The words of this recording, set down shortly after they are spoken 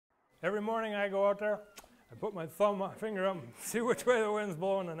Every morning I go out there, I put my finger up, see which way the wind's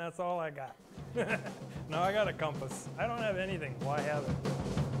blowing, and that's all I got. Now I got a compass. I don't have anything. Why have it?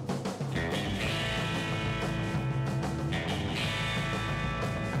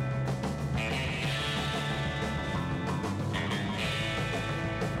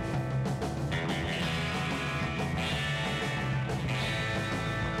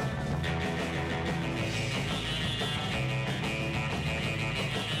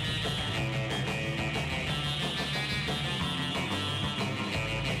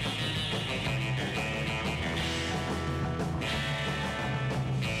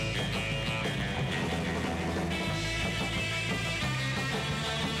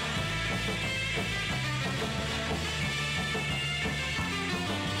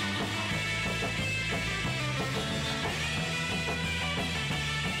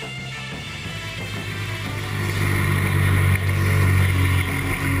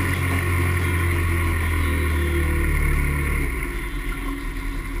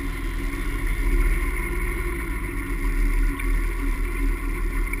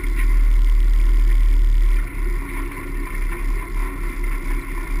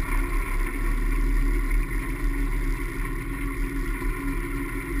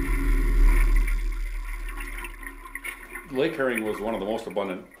 Lake herring was one of the most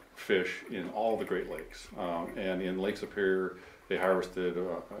abundant fish in all the Great Lakes, and in Lake Superior they harvested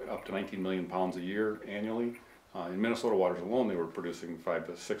up to 19 million pounds a year annually. In Minnesota waters alone they were producing 5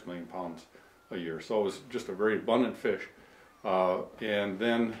 to 6 million pounds a year, so it was just a very abundant fish. And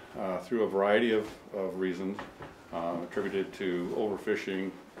then through a variety of reasons attributed to overfishing,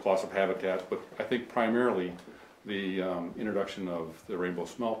 loss of habitat, but I think primarily the introduction of the rainbow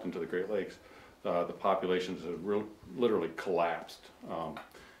smelt into the Great Lakes, the populations have literally collapsed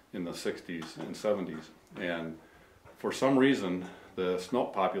in the 60s and 70s. And for some reason, the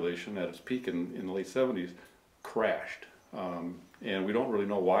smelt population at its peak in the late 70s crashed. And we don't really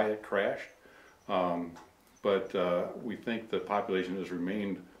know why it crashed, but we think the population has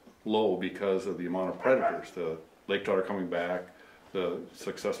remained low because of the amount of predators, the lake trout are coming back, the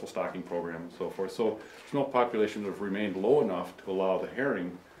successful stocking program and so forth. So smelt populations have remained low enough to allow the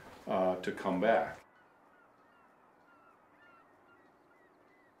herring to come back.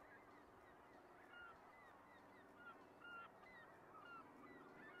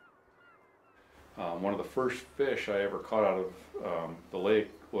 One of the first fish I ever caught out of the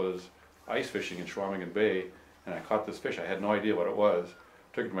lake was ice fishing in Schwamingen Bay, and I caught this fish. I had no idea what it was.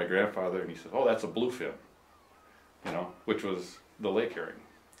 Took it to my grandfather, and he said, "Oh, that's a bluefin," you know, which was the lake herring.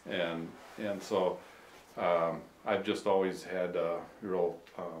 And so I've just always had a real,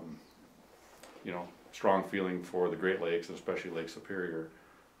 you know, strong feeling for the Great Lakes, and especially Lake Superior.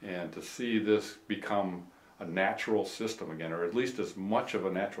 And to see this become a natural system again, or at least as much of a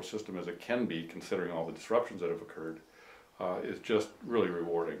natural system as it can be, considering all the disruptions that have occurred, is just really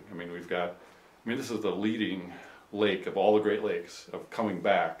rewarding. I mean, this is the leading lake of all the Great Lakes of coming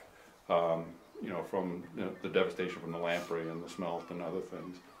back, you know, from the devastation from the lamprey and the smelt and other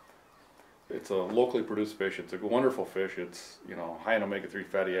things. It's a locally produced fish. It's a wonderful fish. It's, you know, high in omega-3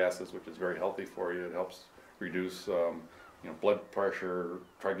 fatty acids, which is very healthy for you. It helps reduce you know, blood pressure,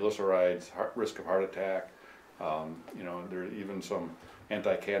 triglycerides, risk of heart attack. You know, there are even some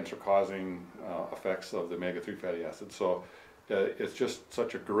anti-cancer causing effects of the omega-3 fatty acids. So it's just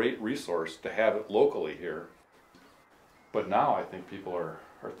such a great resource to have it locally here. But now I think people are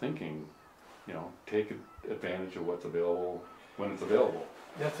thinking, you know, take advantage of what's available when it's available.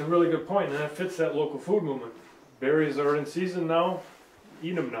 That's a really good point, and that fits that local food movement. Berries are in season now,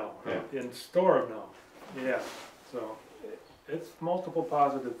 eat them now, Yeah. and store them now. Yeah, so it's multiple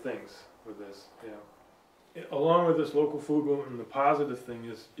positive things with this. Yeah. Along with this local food movement, the positive thing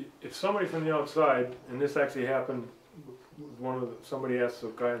is, if somebody from the outside, and this actually happened, somebody asked a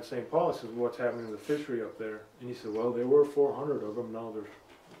guy in St. Paul, he says, "What's happening to the fishery up there?" And he said, "Well, there were 400 of them, now there's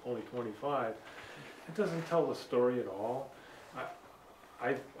only 25. It doesn't tell the story at all.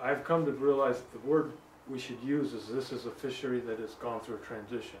 I've come to realize that the word we should use is this is a fishery that has gone through a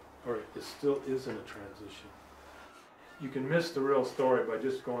transition, or it still is in a transition. You can miss the real story by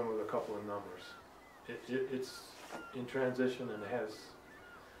just going with a couple of numbers. It's in transition, and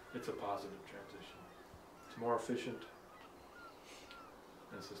it's a positive transition. It's more efficient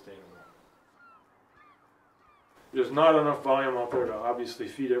and sustainable. There's not enough volume out there to obviously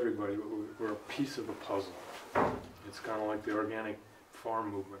feed everybody, but we're a piece of a puzzle. It's kind of like the organic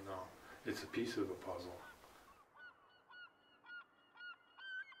farm movement now. It's a piece of the puzzle.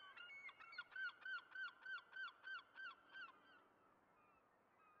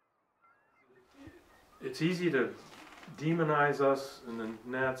 It's easy to demonize us in the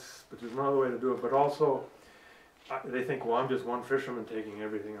nets, but there's no other way to do it. But also, they think, well, I'm just one fisherman taking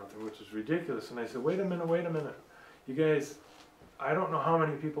everything out there, which is ridiculous. And I said, wait a minute. You guys, I don't know how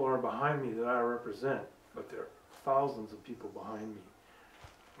many people are behind me that I represent, but there are thousands of people behind me.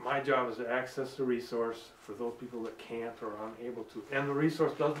 My job is to access the resource for those people that can't or are unable to. And the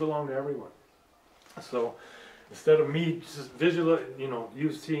resource does belong to everyone. So instead of me just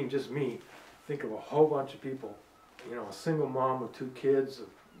you seeing just me, think of a whole bunch of people. You know, a single mom with 2 kids, an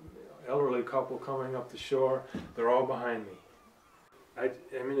elderly couple coming up the shore, they're all behind me. I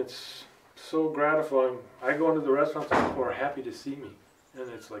mean, it's so gratifying. I go into the restaurants and people are happy to see me, and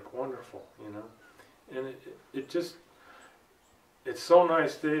it's like wonderful, you know. And it's so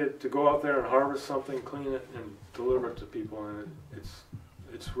nice to go out there and harvest something, clean it, and deliver it to people, and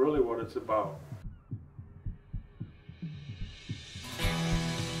it's really what it's about.